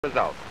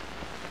result.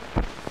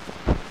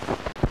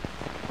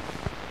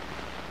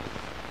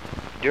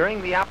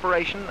 During the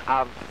operation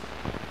of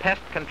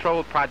pest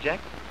control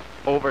projects,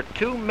 over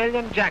 2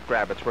 million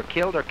jackrabbits were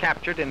killed or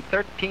captured in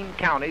 13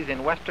 counties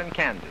in western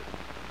Kansas.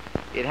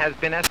 It has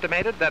been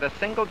estimated that a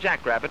single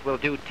jackrabbit will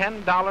do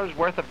 $10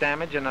 worth of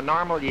damage in a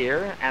normal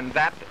year, and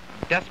that,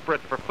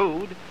 desperate for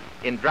food,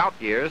 in drought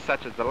years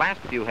such as the last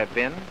few have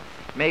been,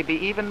 may be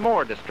even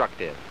more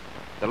destructive.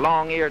 The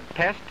long-eared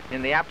pest,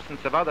 in the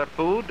absence of other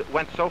food,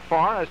 went so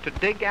far as to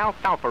dig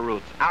alfalfa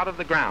roots out of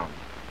the ground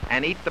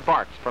and eat the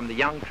barks from the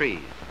young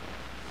trees.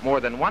 More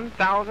than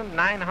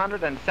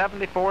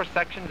 1,974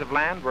 sections of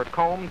land were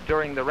combed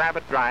during the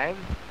rabbit drives,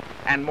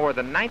 and more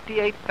than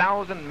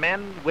 98,000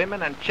 men,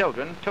 women, and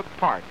children took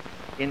part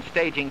in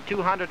staging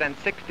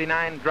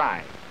 269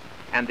 drives,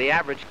 and the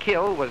average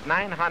kill was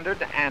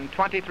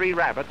 923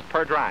 rabbits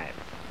per drive.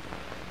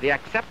 The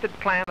accepted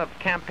plan of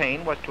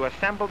campaign was to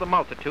assemble the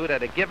multitude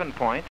at a given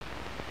point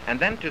and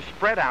then to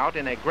spread out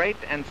in a great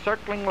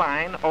encircling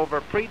line over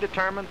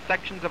predetermined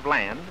sections of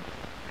land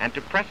and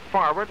to press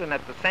forward and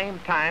at the same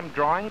time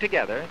drawing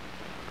together,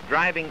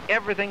 driving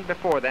everything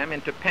before them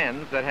into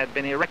pens that had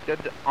been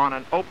erected on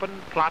an open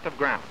plot of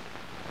ground.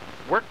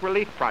 Work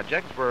relief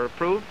projects were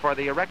approved for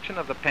the erection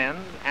of the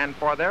pens and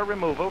for their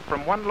removal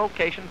from one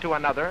location to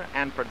another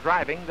and for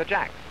driving the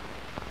jacks.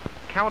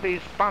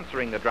 Counties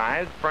sponsoring the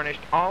drives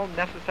furnished all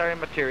necessary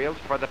materials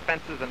for the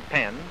fences and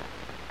pens,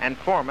 and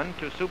foremen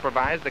to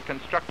supervise the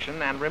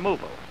construction and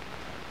removal.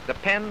 The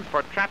pens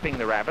for trapping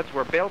the rabbits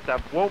were built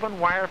of woven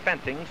wire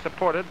fencing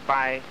supported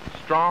by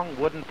strong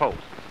wooden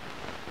posts.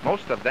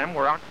 Most of them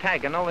were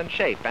octagonal in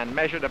shape and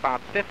measured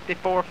about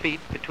 54 feet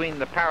between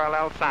the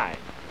parallel sides.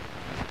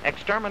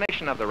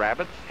 Extermination of the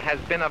rabbits has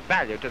been of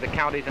value to the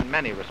counties in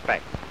many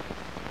respects.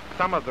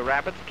 Some of the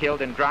rabbits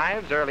killed in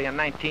drives early in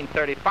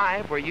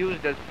 1935 were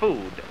used as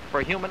food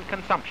for human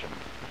consumption,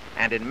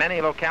 and in many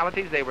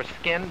localities they were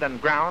skinned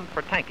and ground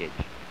for tankage.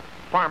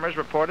 Farmers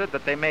reported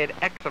that they made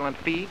excellent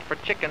feed for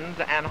chickens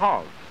and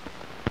hogs.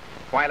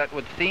 While it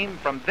would seem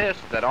from this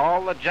that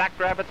all the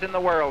jackrabbits in the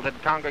world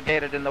had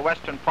congregated in the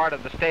western part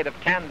of the state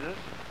of Kansas,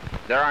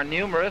 there are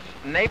numerous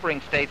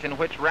neighboring states in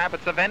which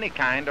rabbits of any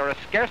kind are a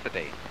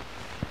scarcity.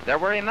 There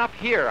were enough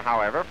here,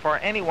 however, for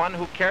anyone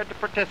who cared to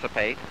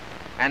participate,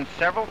 and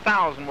several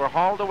thousand were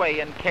hauled away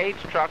in cage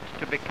trucks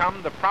to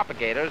become the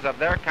propagators of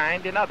their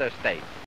kind in other states.